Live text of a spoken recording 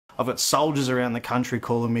I've got soldiers around the country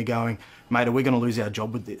calling me going, mate, are we going to lose our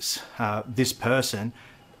job with this? This person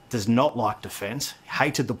does not like defence,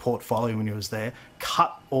 hated the portfolio when he was there,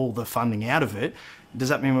 cut all the funding out of it. Does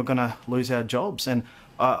that mean we're going to lose our jobs? And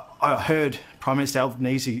I heard Prime Minister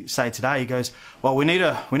Albanese say today, he goes, well, we need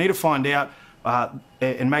to find out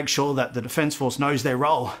and make sure that the Defence Force knows their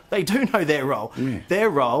role. They do know their role. Yeah. Their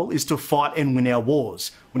role is to fight and win our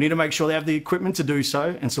wars. We need to make sure they have the equipment to do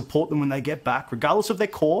so and support them when they get back, regardless of their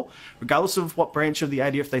corps, regardless of what branch of the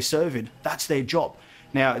ADF they serve in. That's their job.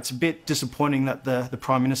 Now, it's a bit disappointing that the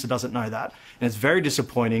Prime Minister doesn't know that, and it's very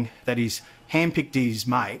disappointing that he's handpicked his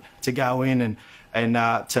mate to go in and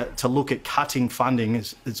to look at cutting funding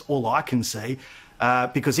is all I can see,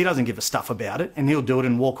 because he doesn't give a stuff about it, and he'll do it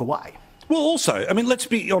and walk away. Well, also, I mean, let's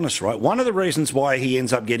be honest, right? One of the reasons why he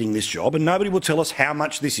ends up getting this job, and nobody will tell us how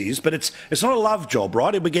much this is, but it's not a love job,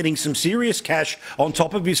 right? He'll be getting some serious cash on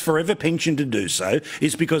top of his forever pension to do so,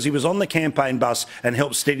 is because he was on the campaign bus and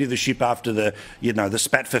helped steady the ship after the, the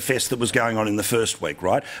spat for fest that was going on in the first week,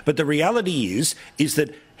 right? But the reality is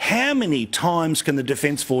that how many times can the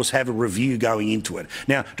Defence Force have a review going into it?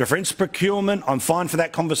 Now, defence procurement, I'm fine for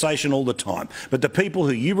that conversation all the time. But the people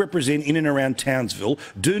who you represent in and around Townsville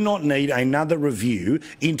do not need another review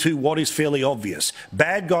into what is fairly obvious.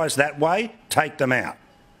 Bad guys that way, take them out.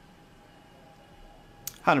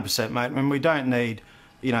 100%, mate. I mean, we don't need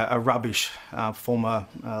a rubbish former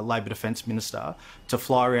Labor Defence Minister to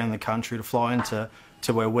fly around the country, to fly into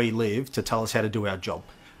where we live to tell us how to do our job.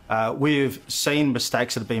 We've seen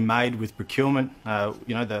mistakes that have been made with procurement,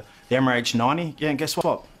 the MRH-90. Yeah, and guess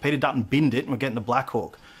what? Peter Dutton binned it and we're getting the Black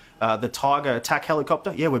Hawk. The Tiger attack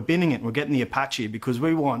helicopter, yeah, we're binning it and we're getting the Apache because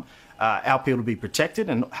we want our people to be protected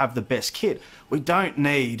and have the best kit. We don't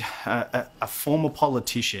need a former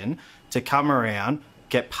politician to come around,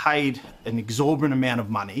 get paid an exorbitant amount of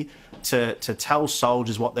money to tell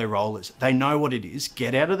soldiers what their role is. They know what it is.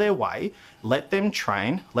 Get out of their way, let them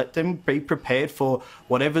train, let them be prepared for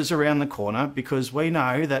whatever's around the corner, because we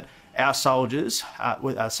know that our soldiers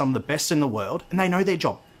are some of the best in the world and they know their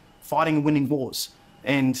job, fighting and winning wars.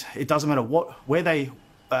 And it doesn't matter where they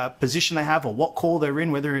position they have or what corps they're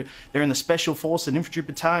in, whether they're in the Special Force, an infantry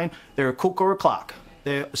battalion, they're a cook or a clerk.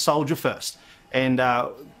 They're a soldier first. And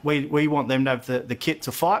we want them to have the kit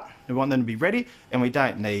to fight. We want them to be ready, and we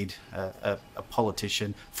don't need a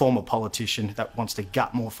politician, former politician, that wants to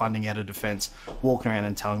gut more funding out of defence, walking around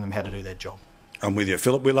and telling them how to do their job. I'm with you,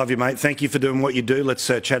 Phillip. We love you, mate. Thank you for doing what you do. Let's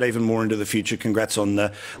chat even more into the future. Congrats on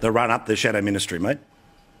the run up the shadow ministry, mate.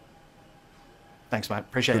 Thanks, mate.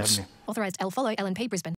 Appreciate having me. Authorised L follow LNP Brisbane.